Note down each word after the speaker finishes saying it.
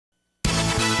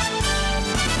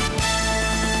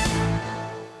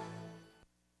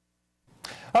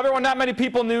Everyone, not many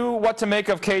people knew what to make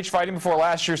of cage fighting before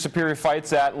last year's Superior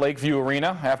Fights at Lakeview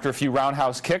Arena. After a few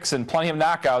roundhouse kicks and plenty of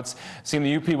knockouts, seemed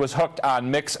the UP was hooked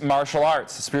on mixed martial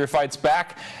arts. The Superior Fights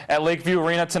back at Lakeview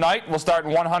Arena tonight. We'll start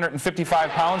in 155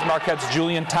 pounds. Marquette's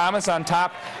Julian Thomas on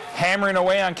top, hammering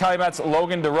away on Calumet's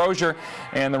Logan DeRozier.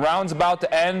 And the round's about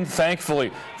to end,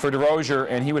 thankfully, for DeRozier,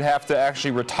 and he would have to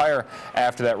actually retire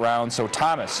after that round. So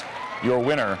Thomas, your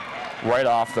winner right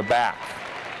off the bat.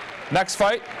 Next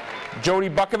fight, Jody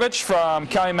Bukovich from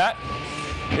Calumet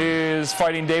is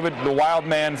fighting David the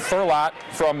Wildman Furlot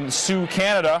from Sioux,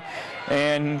 Canada.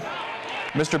 And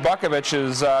Mr. Bukovich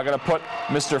is going to put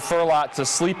Mr. Furlot to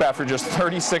sleep after just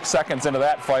 36 seconds into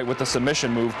that fight with the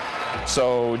submission move.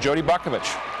 So Jody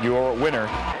Bukovich, your winner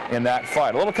in that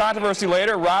fight. A little controversy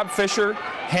later. Rob Fisher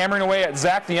hammering away at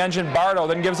Zach the Engine Bardo,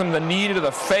 then gives him the knee to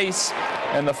the face,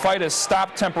 and the fight is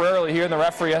stopped temporarily here, and the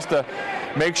referee has to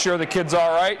make sure the kid's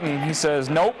all right, and he says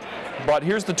nope. But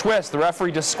here's the twist. The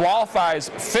referee disqualifies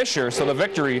Fisher, so the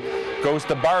victory goes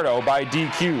to Bardo by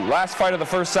DQ. Last fight of the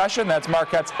first session, that's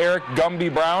Marquette's Eric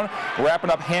Gumby Brown wrapping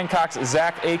up Hancock's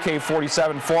Zach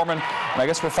AK-47 Foreman. And I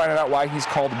guess we're finding out why he's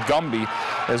called Gumby,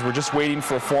 as we're just waiting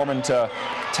for Foreman to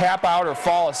tap out or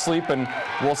fall asleep, and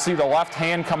we'll see the left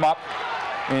hand come up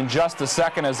in just a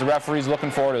second as the referee's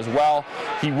looking for it as well.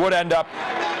 He would end up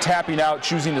tapping out,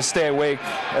 choosing to stay awake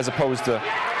as opposed to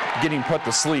getting put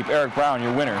to sleep. Eric Brown,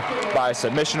 your winner by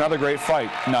submission. Another great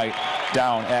fight night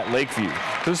down at Lakeview.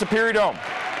 To the Superior Dome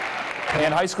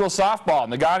and high school softball,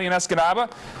 Negaunee and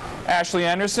Escanaba. Ashley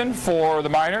Anderson for the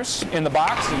Miners in the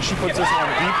box, and she puts this one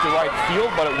deep to right field,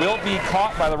 but it will be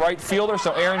caught by the right fielder,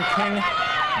 so Aaron King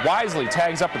wisely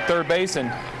tags up at third base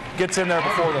and gets in there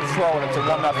before the throw, and it's a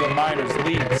 1-0 Miners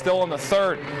lead. Still in the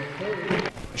third,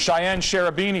 Cheyenne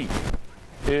Cherubini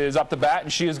is up to bat,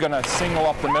 and she is going to single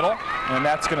up the middle, and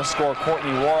that's going to score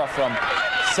Courtney Wara from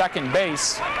second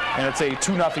base, and it's a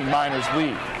 2-0 Miners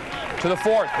lead. To the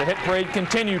fourth, the hit parade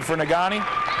continued for Negaunee.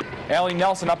 Allie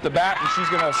Nelson up the bat, and she's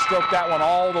going to stroke that one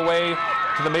all the way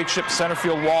to the makeshift center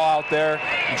field wall out there,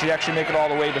 and she'd actually make it all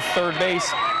the way to third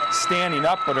base, standing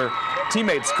up, but her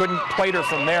teammates couldn't plate her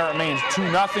from there. It remains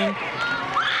 2-0.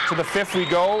 To the fifth we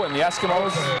go, and the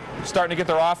Eskimos starting to get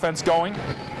their offense going.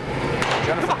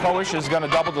 Jennifer Koish is going to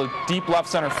double to deep left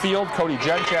center field. Cody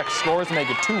Jenchak scores to make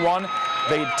it 2-1.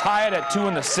 They tie it at 2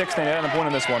 in the sixth, and they end up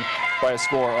winning this one by a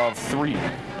score of 3-2.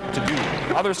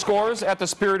 Other scores at the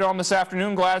Superior Dome this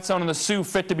afternoon: Gladstone and the Sioux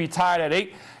fit to be tied at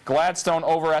 8. Gladstone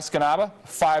over Escanaba,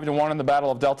 5-1 in the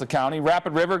Battle of Delta County.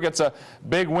 Rapid River gets a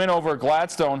big win over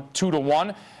Gladstone,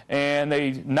 2-1, and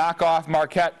they knock off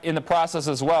Marquette in the process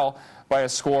as well by a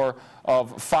score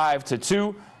of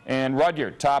 5-2. And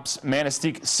Rudyard tops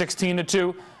Manistee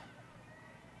 16-2.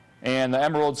 And the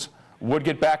Emeralds would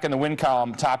get back in the win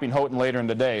column, topping Houghton later in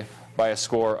the day by a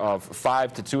score of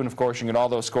 5-2. And of course, you can get all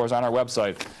those scores on our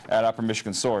website at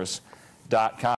uppermichigansource.com.